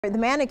The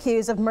man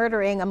accused of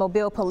murdering a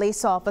Mobile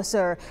police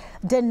officer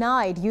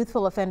denied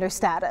youthful offender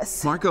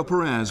status. Marco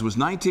Perez was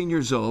 19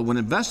 years old when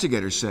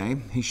investigators say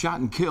he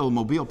shot and killed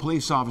Mobile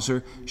police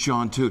officer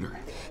Tuder.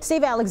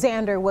 Steve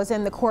Alexander was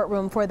in the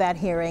courtroom for that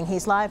hearing.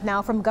 He's live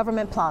now from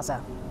Government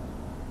Plaza.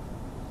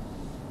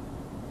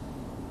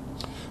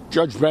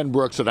 Judge Ben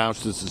Brooks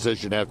announced his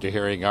decision after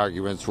hearing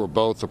arguments for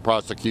both the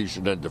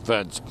prosecution and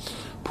defense.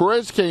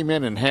 Perez came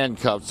in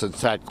handcuffs and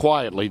sat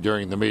quietly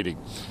during the meeting.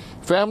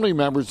 Family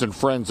members and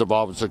friends of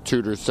Officer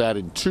Tuder sat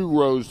in 2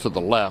 rows to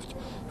the left.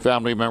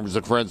 Family members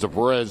and friends of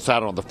Perez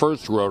sat on the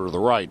first row to the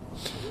right.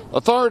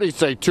 Authorities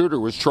say Tuder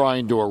was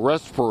trying to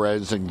arrest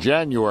Perez in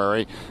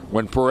January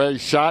when Perez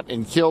shot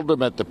and killed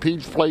him at the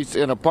Peach Place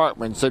Inn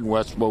Apartments in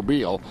West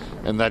Mobile,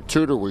 and that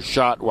Tuder was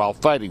shot while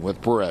fighting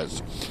with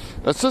Perez.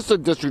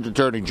 Assistant District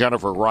Attorney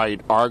Jennifer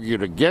Wright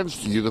argued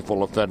against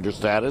youthful offender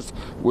status,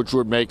 which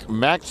would make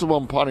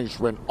maximum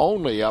punishment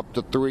only up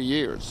to 3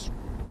 years.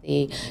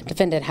 The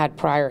defendant had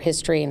prior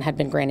history and had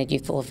been granted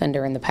youthful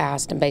offender in the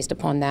past, and based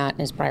upon that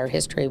and his prior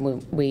history,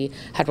 we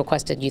had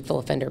requested youthful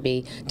offender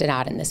be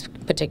denied in this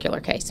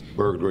particular case.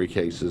 Burglary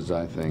cases,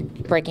 I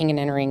think. Breaking and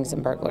enterings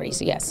and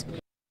burglaries, yes.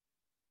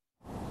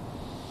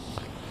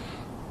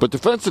 But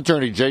defense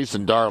attorney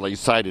Jason Darley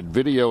cited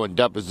video and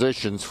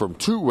depositions from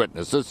 2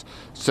 witnesses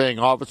saying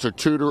Officer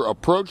Tuder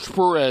approached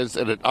Perez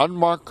in an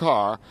unmarked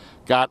car,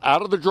 got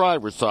out of the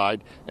driver's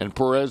side, and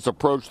Perez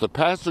approached the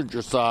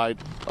passenger side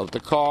of the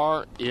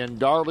car, in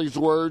Darley's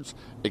words,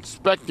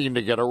 expecting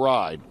to get a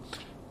ride.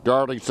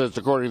 Darley says,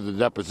 according to the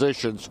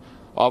depositions,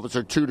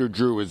 Officer Tuder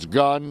drew his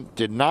gun,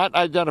 did not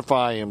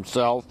identify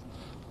himself,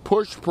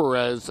 pushed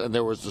Perez, and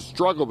there was a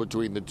struggle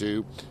between the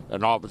two,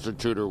 and Officer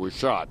Tuder was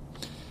shot.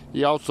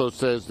 He also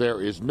says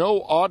there is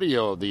no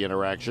audio of the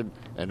interaction,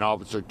 and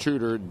Officer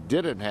Tuder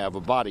didn't have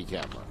a body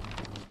camera.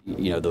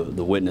 You know,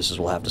 the witnesses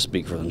will have to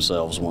speak for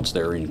themselves once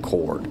they're in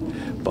court.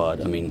 But,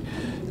 I mean,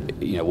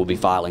 you know, we'll be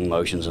filing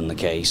motions in the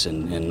case,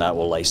 and that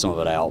will lay some of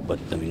it out. But,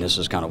 I mean, this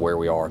is kind of where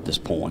we are at this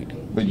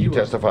point. But you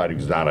testified he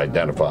was not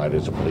identified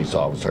as a police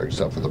officer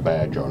except for the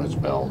badge on his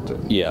belt.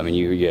 Yeah, I mean,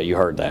 you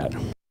heard that.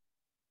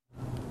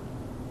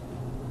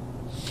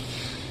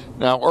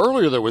 Now,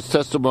 earlier there was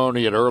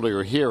testimony at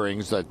earlier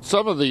hearings that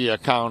some of the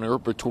encounter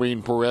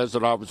between Perez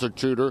and Officer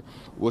Tuder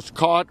was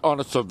caught on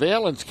a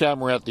surveillance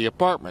camera at the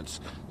apartments,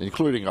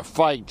 including a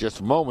fight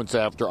just moments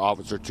after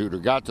Officer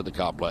Tuder got to the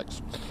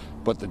complex.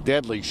 But the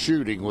deadly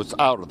shooting was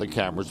out of the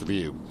camera's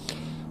view.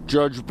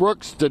 Judge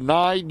Brooks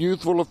denied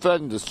youthful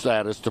offender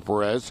status to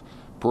Perez.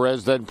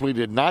 Perez then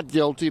pleaded not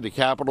guilty to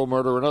capital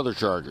murder and other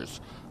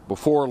charges.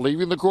 Before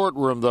leaving the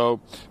courtroom,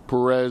 though,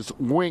 Perez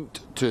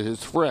winked to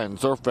his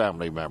friends or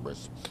family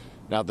members.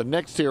 Now, the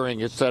next hearing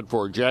is set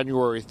for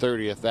January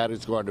 30th. That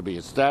is going to be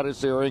a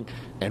status hearing,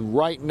 and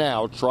right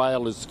now,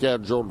 trial is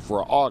scheduled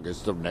for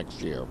August of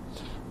next year.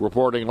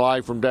 Reporting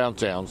live from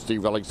downtown,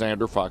 Steve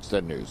Alexander, Fox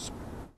 10 News.